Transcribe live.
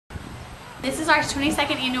This is our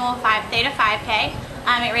 22nd annual Theta 5K.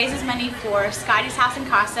 It raises money for Scotty's House and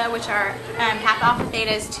Casa, which are Kappa Alpha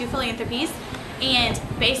Theta's two philanthropies. And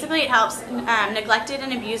basically it helps neglected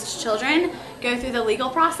and abused children go through the legal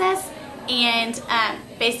process. And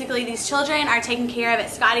basically these children are taken care of at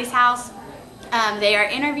Scotty's house. They are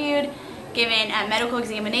interviewed, given medical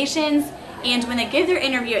examinations, and when they give their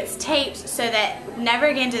interview it's taped so that never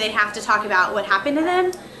again do they have to talk about what happened to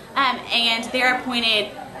them. And they're appointed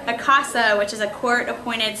a CASA, which is a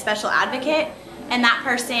court-appointed special advocate, and that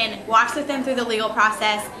person walks with them through the legal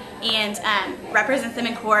process and represents them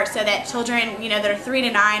in court so that children, that are 3 to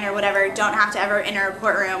 9 or whatever, don't have to ever enter a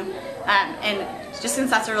courtroom. And just since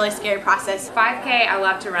that's a really scary process. 5K, I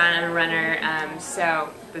love to run. I'm a runner, so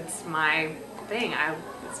it's my thing.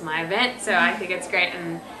 It's my event, so I think it's great.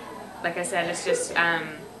 And like I said, it's just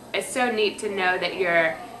it's so neat to know that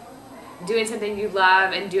you're doing something you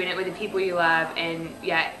love and doing it with the people you love, and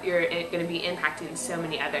yet you're going to be impacting so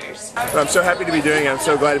many others. I'm so happy to be doing it. I'm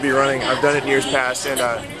so glad to be running. I've done it in years past, and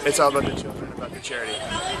it's all about the children, about the charity.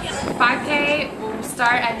 5K will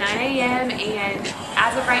start at 9 a.m. and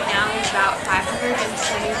as of right now there's about 520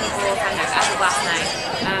 people signed up as of last night,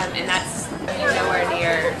 and that's nowhere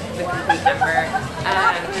near the complete number.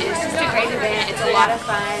 It's just a great event. It's a lot of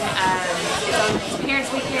fun. It's on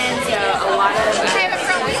Parents Weekend, so a lot of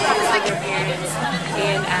with their parents,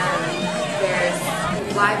 and there's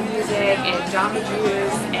live music and Jamba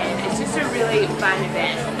Juice, and it's just a really fun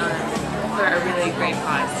event for a really great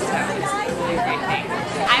cause. So it's a really great thing.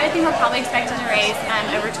 I would think we're probably expected to raise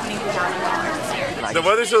over $22,000 this year. The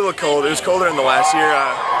weather's a little cold. It was colder than the last year.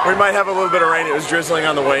 We might have a little bit of rain. It was drizzling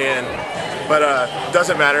on the way in. But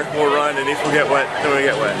doesn't matter. We'll run, and if we get wet, then we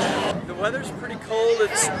get wet. The weather's pretty cold.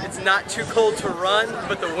 It's not too cold to run,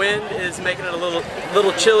 but the wind is making it a little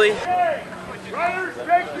chilly. Hey, runners,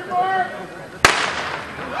 take your mark.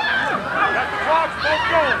 Got the clocks both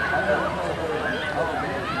going.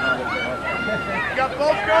 You got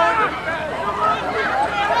both going?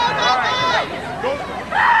 All right. Go.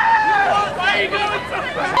 There you go.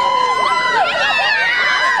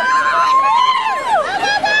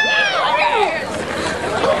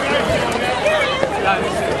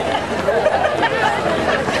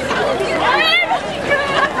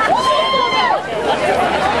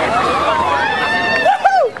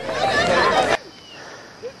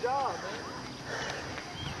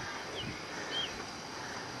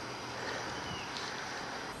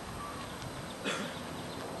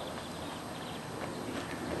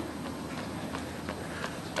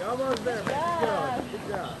 Almost there, man. Good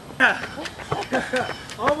job.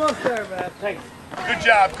 Almost there, man. Thanks. Good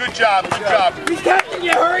job, good job, good job. He's catching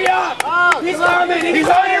you. Hurry up. Oh, he's coming. He's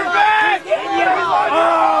on your back.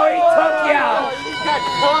 Oh, he took you. He's got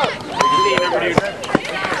caught.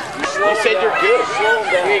 You said you're good. Slow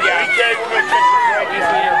him down. Here you go.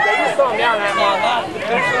 Just slow him down that long.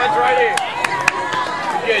 Finish line's right here.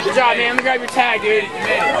 Good job, man. Let me grab your tag, dude. You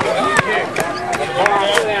made it. Here.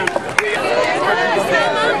 Sit down.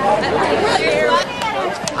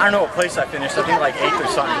 I don't know what place I finished. I think like 8th or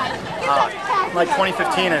something. Like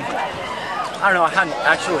 2015, and I don't know. I hadn't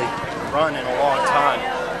actually run in a long time.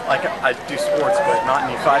 Like I do sports, but not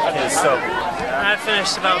any 5Ks. So I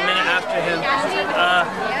finished about a minute after him.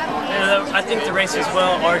 I think the race was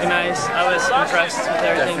well organized. I was impressed with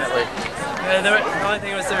everything. Definitely. The only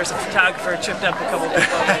thing was there was a photographer tripped up a couple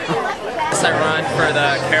people. I run for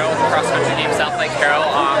the Carroll cross country team, South Lake Carroll.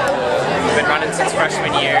 I've been running since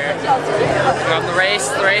freshman year. The race,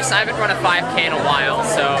 I haven't run a 5K in a while,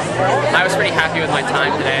 so I was pretty happy with my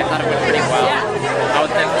time today. I thought it went pretty well. I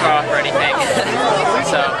didn't throw up or anything,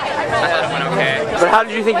 so I thought it went okay. But how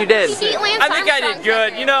did you think you did? I think I did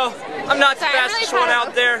good. I'm not the fastest one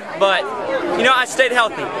out there, but I stayed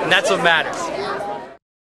healthy, and that's what matters.